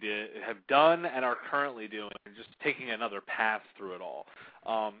that we have done and are currently doing, and just taking another pass through it all.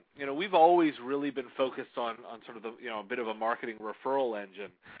 We've always really been focused on sort of a bit of a marketing referral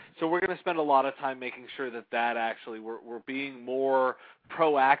engine. So we're going to spend a lot of time making sure that actually we're being more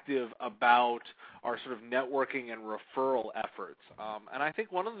proactive about our sort of networking and referral efforts. And I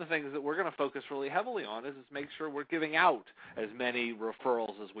think one of the things that we're going to focus really heavily on is make sure we're giving out as many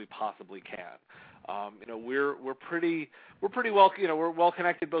referrals as we possibly can. We're pretty well, we're well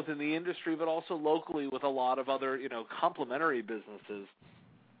connected both in the industry but also locally with a lot of other, complementary businesses.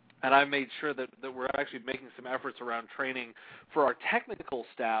 And I made sure that we're actually making some efforts around training for our technical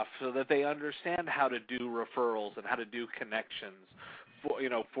staff so that they understand how to do referrals and how to do connections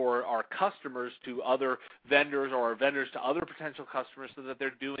for our customers to other vendors, or our vendors to other potential customers, so that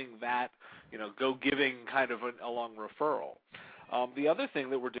they're doing that, go-giving kind of a long referral. The other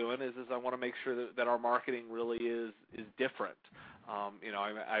thing that we're doing is I want to make sure that our marketing really is different.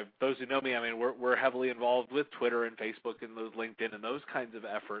 Those who know me, I mean, we're heavily involved with Twitter and Facebook and those LinkedIn and those kinds of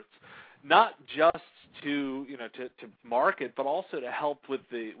efforts, not just to market, but also to help with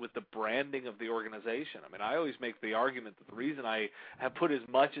the branding of the organization. I mean, I always make the argument that the reason I have put as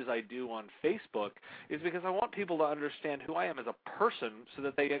much as I do on Facebook is because I want people to understand who I am as a person, so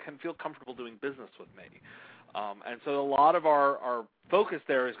that they can feel comfortable doing business with me. And so a lot of our focus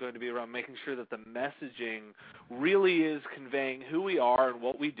there is going to be around making sure that the messaging really is conveying who we are and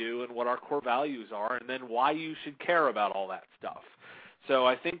what we do and what our core values are, and then why you should care about all that stuff. So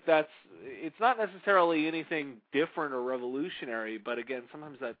I think it's not necessarily anything different or revolutionary, but again,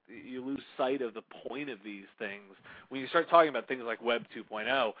 sometimes that you lose sight of the point of these things. When you start talking about things like Web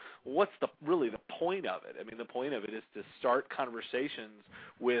 2.0, what's really the point of it? I mean, the point of it is to start conversations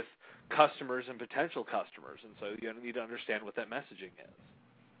with customers and potential customers, and so you need to understand what that messaging is.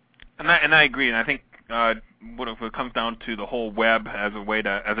 And I agree, and I think what it comes down to the whole web as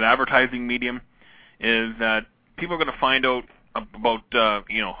an advertising medium is that people are going to find out about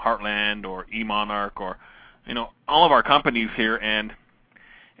Heartland or eMonarch or all of our companies here, and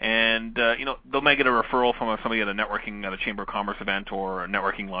they may get a referral from somebody at a networking at a Chamber of Commerce event or a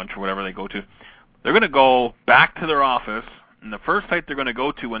networking lunch or whatever they go to. They're going to go back to their office, and the first site they're going to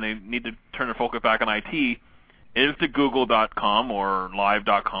go to when they need to turn their focus back on IT is to google.com or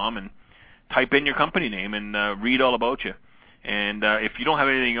live.com and type in your company name and read all about you. And if you don't have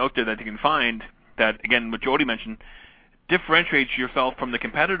anything out there that you can find that, again, what Jody mentioned, differentiates yourself from the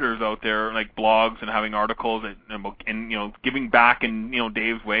competitors out there, like blogs and having articles and giving back in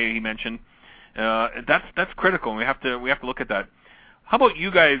Dave's way he mentioned, that's critical, and we have to look at that. How about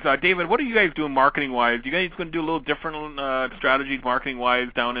you guys, David? What are you guys doing marketing wise? You guys going to do a little different strategies marketing wise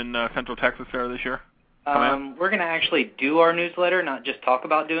down in Central Texas there this year? We're going to actually do our newsletter, not just talk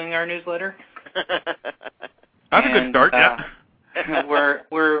about doing our newsletter. That's a good start. Yeah.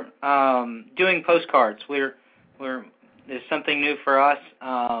 We're doing postcards. There's something new for us.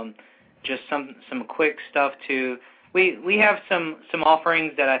 Just some quick stuff to. We have some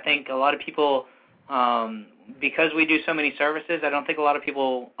offerings that I think a lot of people, because we do so many services, I don't think a lot of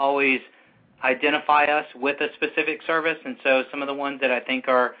people always identify us with a specific service, and so some of the ones that I think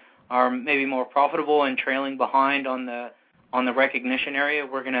are maybe more profitable and trailing behind on the recognition area,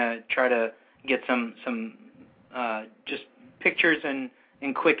 we're going to try to get some just pictures and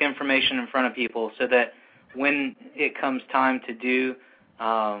quick information in front of people, so that when it comes time to do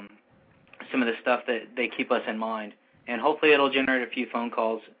some of the stuff, that they keep us in mind, and hopefully it'll generate a few phone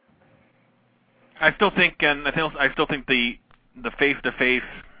calls. I still think the face-to-face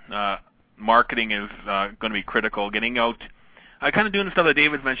marketing is going to be critical. Getting out, kind of doing the stuff that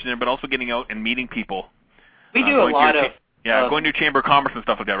David's mentioned, but also getting out and meeting people. We do a lot of going to Chamber of Commerce and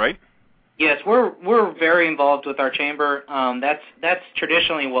stuff like that, right? Yes, we're very involved with our chamber. That's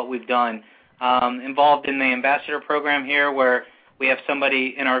traditionally what we've done. Involved in the ambassador program here, where we have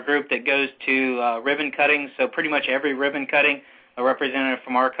somebody in our group that goes to ribbon cutting. So pretty much every ribbon cutting, a representative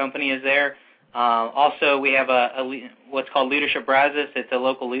from our company is there. Also, we have what's called Leadership Brazos. It's a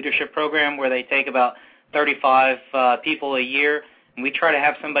local leadership program where they take about 35 people a year, and we try to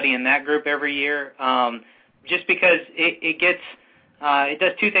have somebody in that group every year. Just because it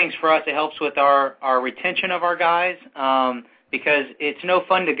does two things for us. It helps with our retention of our guys, because it's no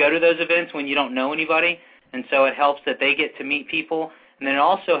fun to go to those events when you don't know anybody, and so it helps that they get to meet people, and then it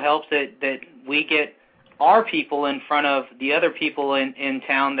also helps that we get our people in front of the other people in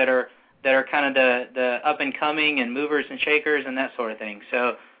town that are kind of the up and coming and movers and shakers and that sort of thing.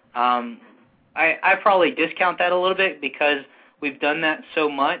 So I probably discount that a little bit because we've done that so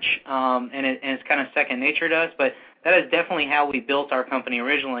much, and it's kind of second nature to us, but that is definitely how we built our company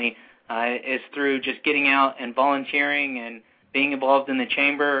originally, is through just getting out and volunteering and being involved in the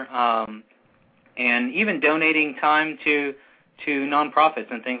chamber, and even donating time to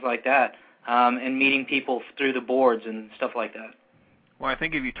nonprofits and things like that, and meeting people through the boards and stuff like that. Well, I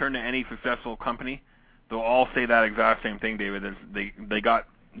think if you turn to any successful company, they'll all say that exact same thing, David. Is they got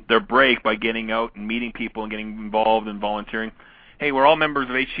their break by getting out and meeting people and getting involved and volunteering. Hey, we're all members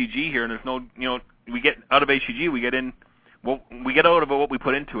of HCG here, and there's no, we get out of HCG, we get out of it what we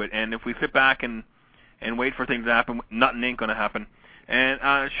put into it. And if we sit back and wait for things to happen, nothing ain't going to happen. And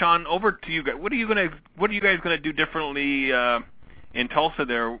Sean, over to you guys. What are you guys going to do differently in Tulsa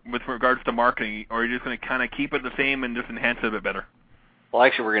there with regards to marketing, or are you just going to kind of keep it the same and just enhance it a bit better? Well,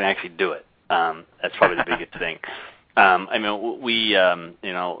 actually, we're going to actually do it. That's probably the biggest thing. I mean, we,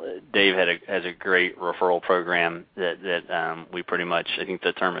 Dave has a great referral program that we pretty much, I think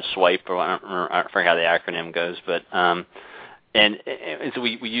the term is swipe, or I forget how the acronym goes, but and so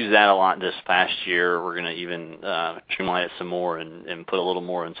we use that a lot this past year. We're going to even streamline it some more and put a little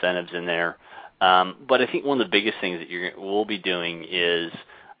more incentives in there. But I think one of the biggest things that we'll be doing is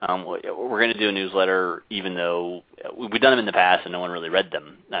we're going to do a newsletter, even though we've done them in the past and no one really read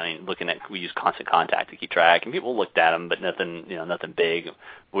them. I mean, we use Constant Contact to keep track, and people looked at them, but nothing big.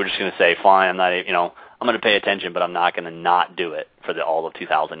 We're just going to say, fine, I'm going to pay attention, but I'm not going to not do it for all of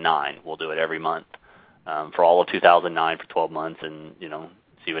 2009. We'll do it every month for all of 2009 for 12 months, and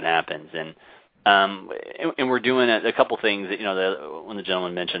see what happens. And we're doing a couple things that when the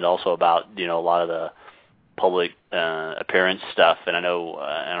gentleman mentioned also about a lot of the public appearance stuff, and I know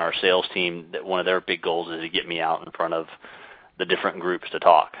in our sales team that one of their big goals is to get me out in front of the different groups to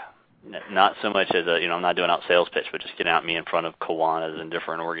talk. Not so much as I'm not doing out sales pitch, but just getting out me in front of Kiwanis and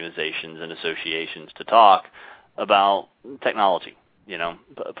different organizations and associations to talk about technology. To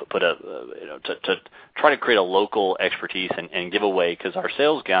try to create a local expertise and give away, because our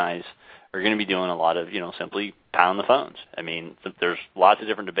sales guys are going to be doing a lot of simply pound the phones. I mean, there's lots of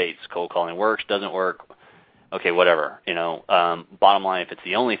different debates. Cold calling works, doesn't work. Okay, whatever. Bottom line, if it's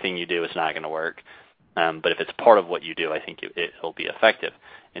the only thing you do, it's not going to work. But if it's part of what you do, I think it'll be effective.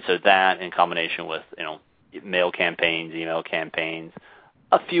 And so that, in combination with mail campaigns, email campaigns,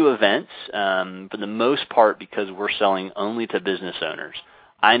 a few events, for the most part, because we're selling only to business owners.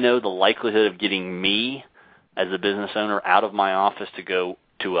 I know the likelihood of getting me as a business owner out of my office to go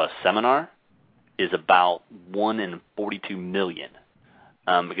to a seminar is about 1 in 42 million,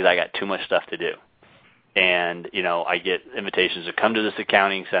 because I got too much stuff to do. And, I get invitations to come to this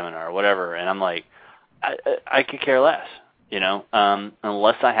accounting seminar or whatever, and I'm like, I could care less,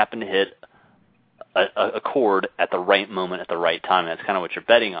 unless I happen to hit a chord at the right moment at the right time. That's kind of what you're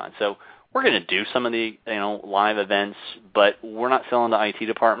betting on. So we're going to do some of the, live events, but we're not selling to IT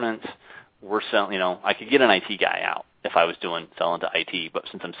departments. We're selling, I could get an IT guy out if I was selling to IT, but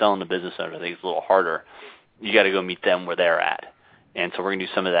since I'm selling to business owners, I think it's a little harder. You got to go meet them where they're at. And so we're going to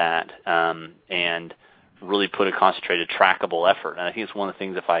do some of that, and really put a concentrated, trackable effort. And I think it's one of the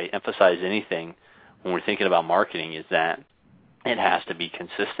things, if I emphasize anything when we're thinking about marketing, is that it has to be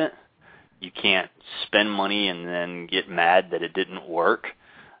consistent. You can't spend money and then get mad that it didn't work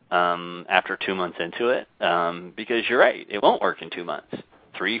after 2 months into it, because you're right, it won't work in 2 months.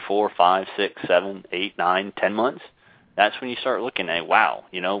 3, 4, 5, 6, 7, 8, 9, 10 months. That's when you start looking at, wow,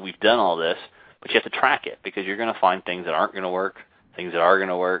 we've done all this, but you have to track it, because you're going to find things that aren't going to work, things that are going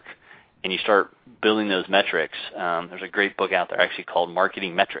to work, and you start building those metrics. There's a great book out there actually called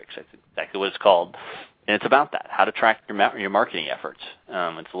Marketing Metrics. That's exactly what it's called. And it's about that, how to track your marketing efforts.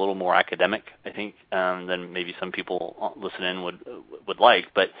 It's a little more academic, I think, than maybe some people listening would like,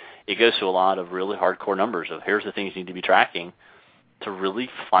 but it goes to a lot of really hardcore numbers of here's the things you need to be tracking to really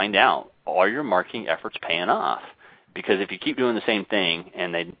find out, are your marketing efforts paying off? Because if you keep doing the same thing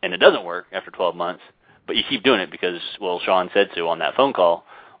and it doesn't work after 12 months, but you keep doing it because, well, Sean said so on that phone call,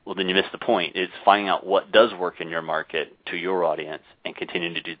 well, then you miss the point. It's finding out what does work in your market to your audience and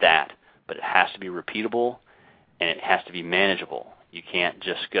continuing to do that. But it has to be repeatable and it has to be manageable. You can't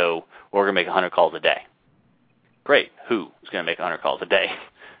just go, we're going to make 100 calls a day. Great. Who is going to make 100 calls a day?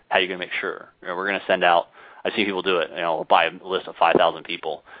 How are you going to make sure? We're going to send out, I've seen people do it, buy a list of 5,000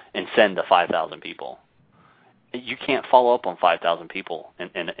 people and send to 5,000 people. You can't follow up on 5,000 people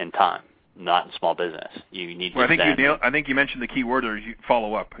in time, not in small business. You need to I think you mentioned the key word there,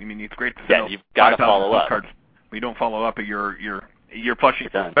 follow up. I mean, it's great to send you've got to follow up. Cards. When you don't follow up, you're flushing.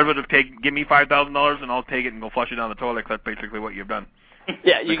 Better to give me $5,000 and I'll take it and go flush it down the toilet. That's basically what you've done.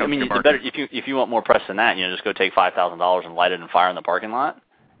 Yeah, it's better if you want more press than that, just go take $5,000 and light it on fire in the parking lot,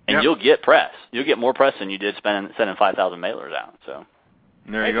 and you'll get press. You'll get more press than you did sending 5,000 mailers out. So.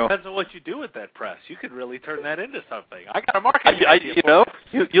 There you go. It depends on what you do with that press. You could really turn that into something. I got a marketing idea.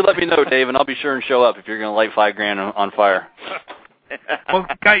 You let me know, Dave, and I'll be sure and show up if you're going to light $5,000 on fire. Well,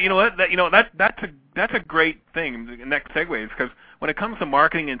 guy, you know what? That's a great thing. The next segue is because when it comes to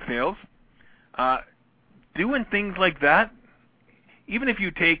marketing and sales, doing things like that, even if you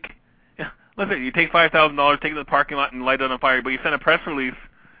take, let's say you take $5,000, take it to the parking lot and light it on fire, but you send a press release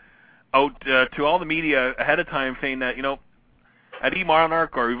out to all the media ahead of time saying that at eMonarch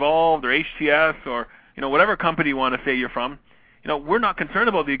or Evolved or HTS or whatever company you want to say you're from, we're not concerned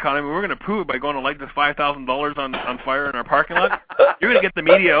about the economy. We're going to prove it by going to light this $5,000 on fire in our parking lot. You're going to get the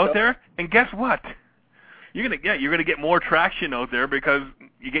media out there, and guess what? You're going to get more traction out there because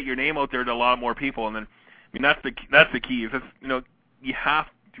you get your name out there to a lot more people. And then, that's the key. Is we have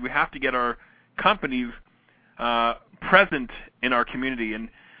to get our companies present in our community. And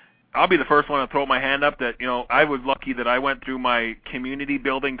I'll be the first one to throw my hand up that, I was lucky that I went through my community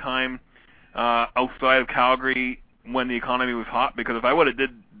building time outside of Calgary when the economy was hot, because if I would have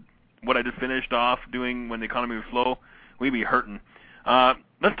did what I just finished off doing when the economy was slow, we'd be hurting.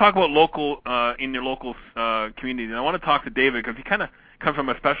 Let's talk about local in your local community. And I want to talk to David because he kind of comes from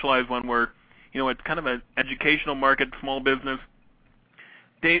a specialized one where, it's kind of an educational market, small business.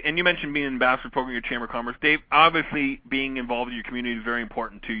 Dave, and you mentioned being an ambassador program at your Chamber of Commerce. Dave, obviously being involved in your community is very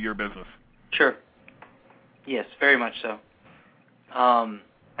important to your business. Sure. Yes, very much so.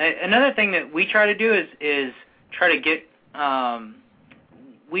 Another thing that we try to do is try to get.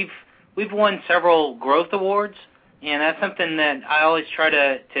 We've won several growth awards, and that's something that I always try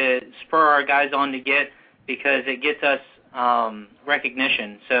to spur our guys on to get because it gets us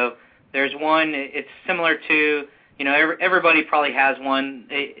recognition. So there's one. It's similar to. Everybody probably has one.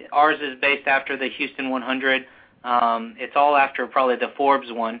 Ours is based after the Houston 100. It's all after probably the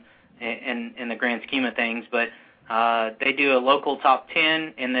Forbes one in the grand scheme of things. But they do a local top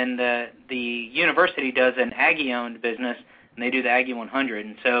 10, and then the university does an Aggie-owned business, and they do the Aggie 100.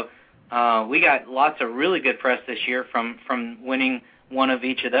 And so we got lots of really good press this year from winning one of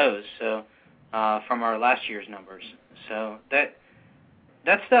each of those. So from our last year's numbers. So that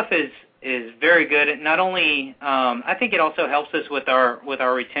stuff is very good. It not only I think it also helps us with our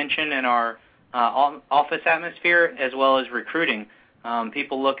retention and our office atmosphere as well as recruiting.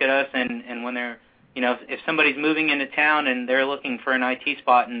 People look at us and when they're if somebody's moving into town and they're looking for an IT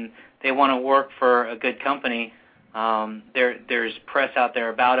spot and they want to work for a good company, there's press out there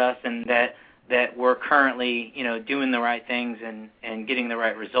about us and that we're currently doing the right things and getting the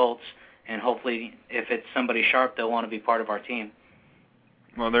right results, and hopefully if it's somebody sharp they'll want to be part of our team.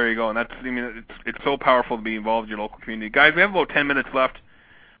 Well, there you go, and it's so powerful to be involved in your local community. Guys, we have about 10 minutes left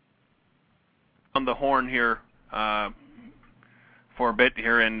on the horn here for a bit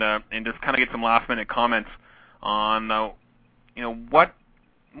here, and just kind of get some last-minute comments on what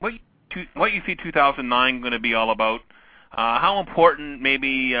you see 2009 going to be all about. How important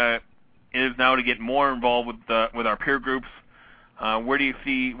maybe it is now to get more involved with our peer groups. Where are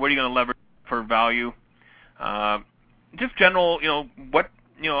you going to leverage for value? Just general,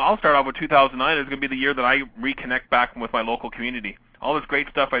 I'll start off with 2009 is going to be the year that I reconnect back with my local community. All this great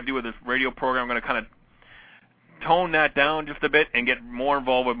stuff I do with this radio program, I'm going to kind of tone that down just a bit and get more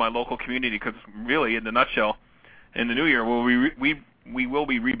involved with my local community because really, in the nutshell, in the new year, we will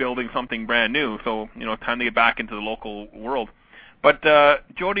be rebuilding something brand new. So, time to get back into the local world. But,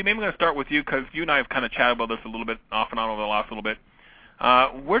 Jody, maybe I'm going to start with you because you and I have kind of chatted about this a little bit off and on over the last little bit.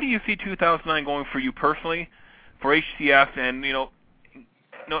 Where do you see 2009 going for you personally, for HCF, and,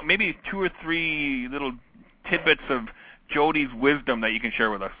 maybe 2 or 3 little tidbits of Jody's wisdom that you can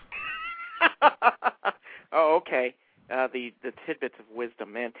share with us? Oh, okay. the tidbits of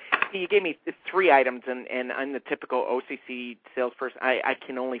wisdom, man. You gave me 3 items, and I'm the typical OCC salesperson. I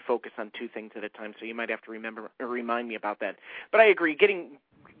can only focus on 2 things at a time, so you might have to remind me about that. But I agree,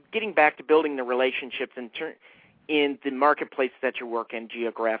 getting back to building the relationships in the marketplace that you work in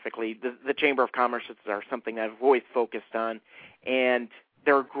geographically. The Chamber of Commerce are something that I've always focused on, and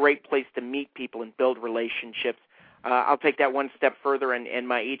they're a great place to meet people and build relationships. I'll take that one step further, and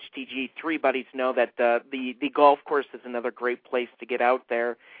my HTG3 buddies know that the golf course is another great place to get out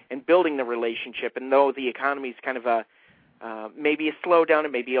there and building the relationship. And though the economy is kind of maybe a slowdown,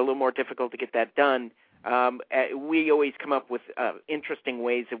 it may be a little more difficult to get that done, we always come up with interesting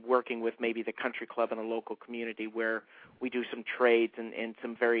ways of working with maybe the country club in a local community where we do some trades and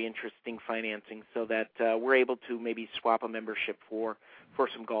some very interesting financing so that we're able to maybe swap a membership for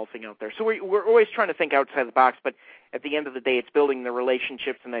some golfing out there. So we're always trying to think outside the box, but at the end of the day, it's building the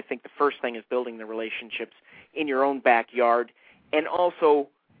relationships, and I think the first thing is building the relationships in your own backyard. And also,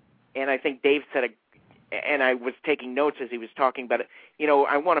 and I think Dave said it, and I was taking notes as he was talking about it,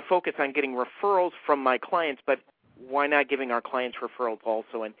 I want to focus on getting referrals from my clients, but why not giving our clients referrals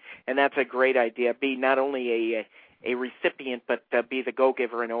also? And that's a great idea. Be not only a recipient, but be the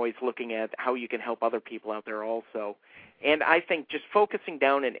go-giver and always looking at how you can help other people out there also. And I think just focusing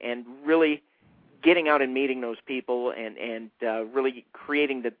down and really getting out and meeting those people and really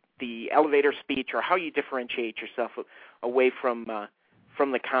creating the elevator speech or how you differentiate yourself away from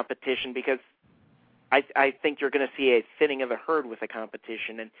the competition, because I think you're going to see a thinning of the herd with the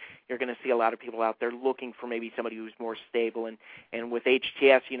competition, and you're going to see a lot of people out there looking for maybe somebody who's more stable. And with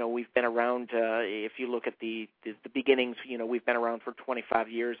HTS, we've been around, if you look at the beginnings, we've been around for 25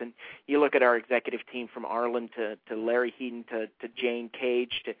 years. And you look at our executive team from Arlen to Larry Heaton to Jane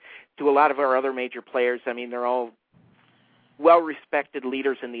Cage to a lot of our other major players. I mean, they're all well-respected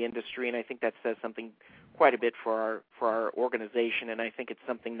leaders in the industry, and I think that says something quite a bit for our organization. And I think it's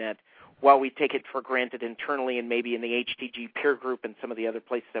something that, while we take it for granted internally and maybe in the HTG peer group and some of the other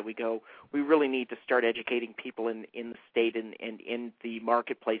places that we go, we really need to start educating people in the state and in the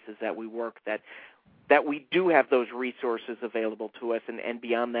marketplaces that we work that we do have those resources available to us, and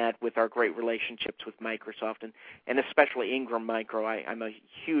beyond that, with our great relationships with Microsoft and especially Ingram Micro. I'm a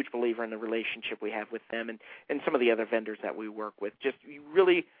huge believer in the relationship we have with them and some of the other vendors that we work with. Just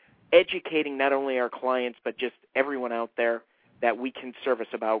really educating not only our clients but just everyone out there that we can service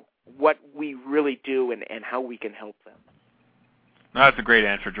about what we really do and how we can help them. No, that's a great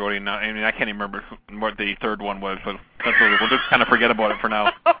answer, Jody. No, I mean, I can't even remember what the third one was, so we'll just kind of forget about it for now.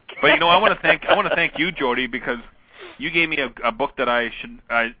 Okay. But I want to thank you, Jody, because you gave me a book that I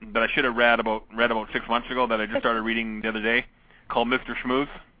should have read about 6 months ago that I just started reading the other day, called Mr. Schmooze.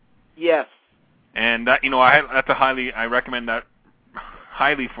 Yes. And that I recommend that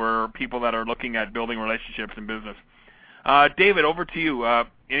highly for people that are looking at building relationships in business. David, over to you.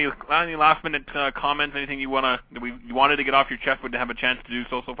 Any last-minute comments? Anything you wanted to get off your chest but didn't have a chance to do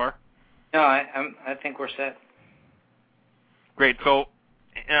so far? No, I think we're set. Great. So,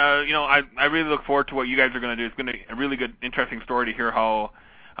 I really look forward to what you guys are going to do. It's going to be a really good, interesting story to hear how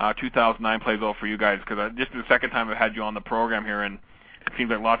 2009 plays out for you guys, because this is the second time I've had you on the program here, and it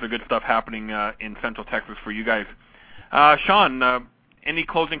seems like lots of good stuff happening in Central Texas for you guys. Sean, any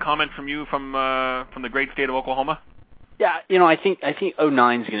closing comments from you from the great state of Oklahoma? Yeah, I think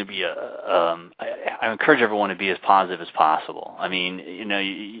 2009 is going to be I encourage everyone to be as positive as possible. I mean,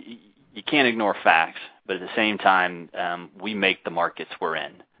 you can't ignore facts, but at the same time, we make the markets we're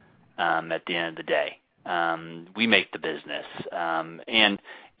in. At the end of the day, we make the business, and I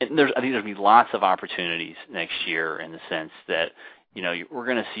think there's going to be lots of opportunities next year in the sense that we're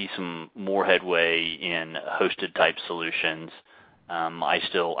going to see some more headway in hosted type solutions.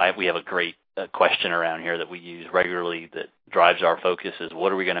 We have a great question around here that we use regularly that drives our focus is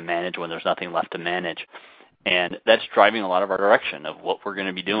what are we going to manage when there's nothing left to manage? And that's driving a lot of our direction of what we're going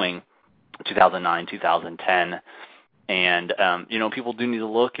to be doing 2009, 2010. And, people do need to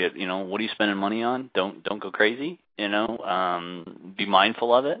look at, what are you spending money on? Don't go crazy, be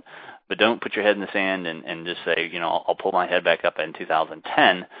mindful of it, but don't put your head in the sand and just say, I'll pull my head back up in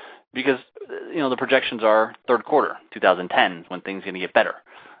 2010 because, the projections are third quarter, 2010 is when things are going to get better.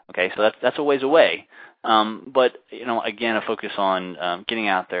 Okay, so that's a ways away. But, again, a focus on getting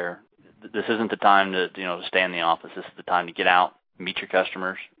out there. This isn't the time to, stay in the office. This is the time to get out, meet your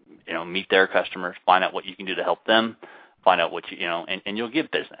customers, meet their customers, find out what you can do to help them, find out what and you'll get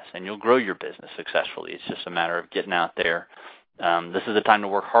business, and you'll grow your business successfully. It's just a matter of getting out there. This is the time to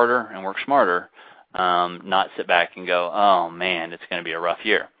work harder and work smarter, not sit back and go, oh, man, it's going to be a rough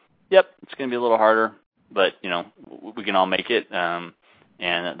year. Yep, it's going to be a little harder, but, we can all make it.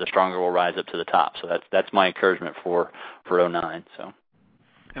 and the stronger will rise up to the top. So that's my encouragement for 09. So.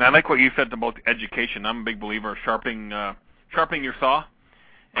 And I like what you said about education. I'm a big believer of sharpening your saw,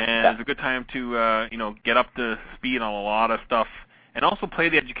 and it's a good time to get up to speed on a lot of stuff, and also play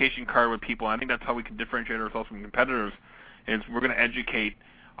the education card with people. I think that's how we can differentiate ourselves from competitors. Is we're going to educate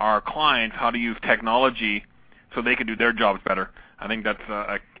our clients how to use technology so they can do their jobs better. I think that's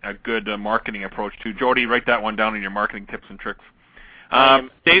a good marketing approach too. Jody, write that one down in your marketing tips and tricks.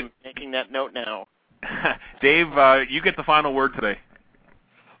 Dave, I'm making that note now. Dave, you get the final word today.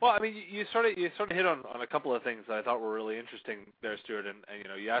 Well, I mean, you sort of hit on a couple of things that I thought were really interesting there, Stuart. And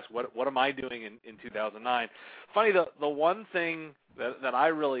you asked what am I doing in 2009? Funny, the one thing that I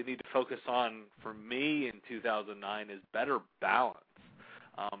really need to focus on for me in 2009 is better balance.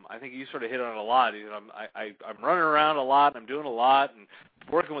 I think you sort of hit on it a lot. I'm running around a lot, I'm doing a lot, and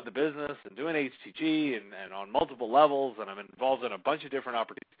working with the business, and doing HTG, and on multiple levels, and I'm involved in a bunch of different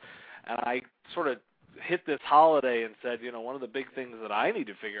opportunities. And I sort of hit this holiday and said, one of the big things that I need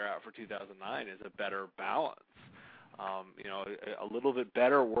to figure out for 2009 is a better balance. A little bit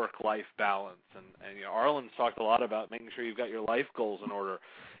better work-life balance. And Arlen's talked a lot about making sure you've got your life goals in order.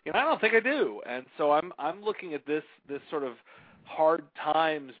 I don't think I do. And so I'm looking at this sort of hard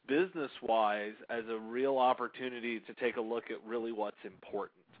times business-wise as a real opportunity to take a look at really what's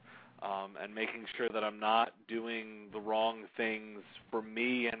important. And making sure that I'm not doing the wrong things for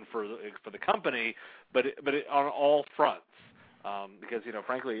me and for the company, but on all fronts. Because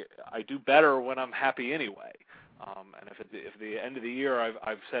frankly, I do better when I'm happy anyway. And if at the end of the year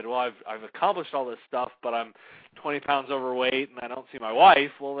I've said, well, I've accomplished all this stuff, but I'm 20 pounds overweight and I don't see my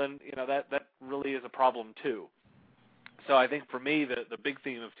wife, well then that really is a problem too. So I think for me, the big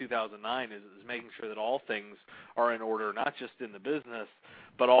theme of 2009 is making sure that all things are in order, not just in the business,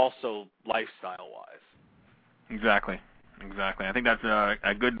 but also lifestyle-wise. Exactly. I think that's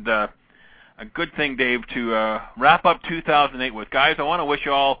a good thing, Dave, to wrap up 2008 with. Guys, I want to wish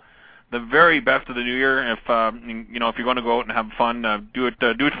you all the very best of the new year. If if you're going to go out and have fun, do it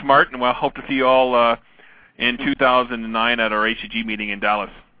smart, and we'll hope to see you all in 2009 at our HCG meeting in Dallas.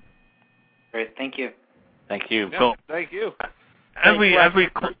 Great, thank you. Thank you. Yeah, So, thank you. Sorry,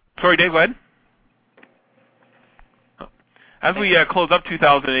 Dave, go ahead. As we close up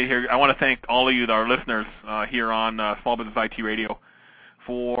 2008 here, I want to thank all of you, our listeners here on Small Business IT Radio,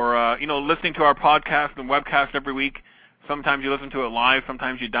 for listening to our podcast and webcast every week. Sometimes you listen to it live,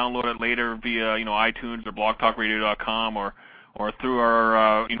 sometimes you download it later via iTunes or blogtalkradio.com or through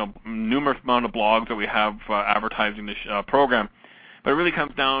our numerous amount of blogs that we have advertising this program. But it really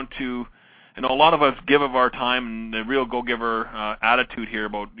comes down to a lot of us give of our time and the real go-giver attitude here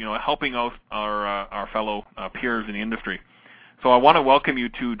about helping out our fellow peers in the industry. So I want to welcome you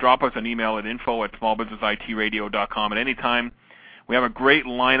to drop us an email at info@smallbusinessitradio.com at any time. We have a great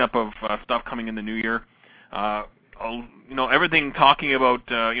lineup of stuff coming in the new year. Everything talking about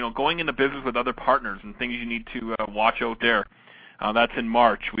going into business with other partners and things you need to watch out there. That's in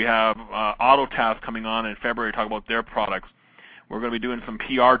March. We have AutoTask coming on in February to talk about their products. We're going to be doing some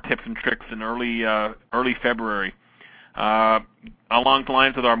PR tips and tricks in early February. Along the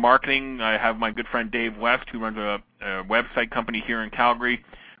lines of our marketing, I have my good friend Dave West, who runs a website company here in Calgary.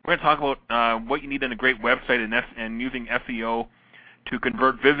 We're going to talk about what you need in a great website and using SEO to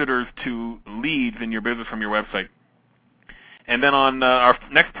convert visitors to leads in your business from your website. And then on our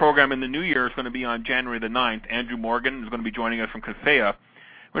next program in the new year is going to be on January the 9th. Andrew Morgan is going to be joining us from Kaseya.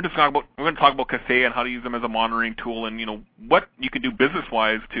 We're going to talk about Kaseya and how to use them as a monitoring tool, and what you can do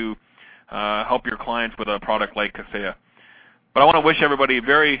business-wise to help your clients with a product like Kaseya. But I want to wish everybody a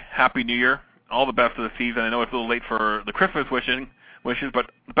very happy New Year, all the best of the season. I know it's a little late for the Christmas wishes,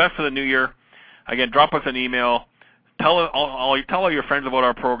 but the best of the New Year. Again, drop us an email. Tell all your friends about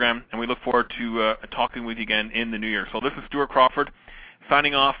our program, and we look forward to talking with you again in the new year. So this is Stuart Crawford,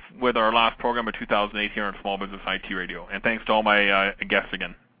 signing off with our last program of 2008 here on Small Business IT Radio. And thanks to all my guests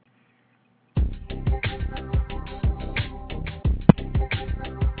again.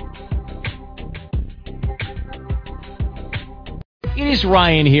 It is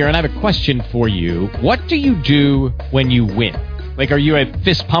Ryan here, and I have a question for you. What do you do when you win? Like, are you a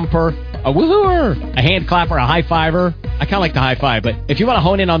fist pumper, a woohooer, a hand clapper, a high fiver? I kind of like the high five, but if you want to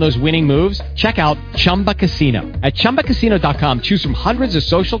hone in on those winning moves, check out Chumba Casino. At ChumbaCasino.com, choose from hundreds of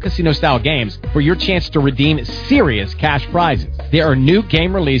social casino-style games for your chance to redeem serious cash prizes. There are new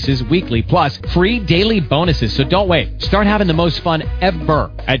game releases weekly, plus free daily bonuses, so don't wait. Start having the most fun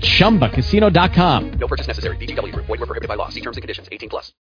ever at ChumbaCasino.com. No purchase necessary. VGW Group. Void where prohibited by law. See terms and conditions. 18+.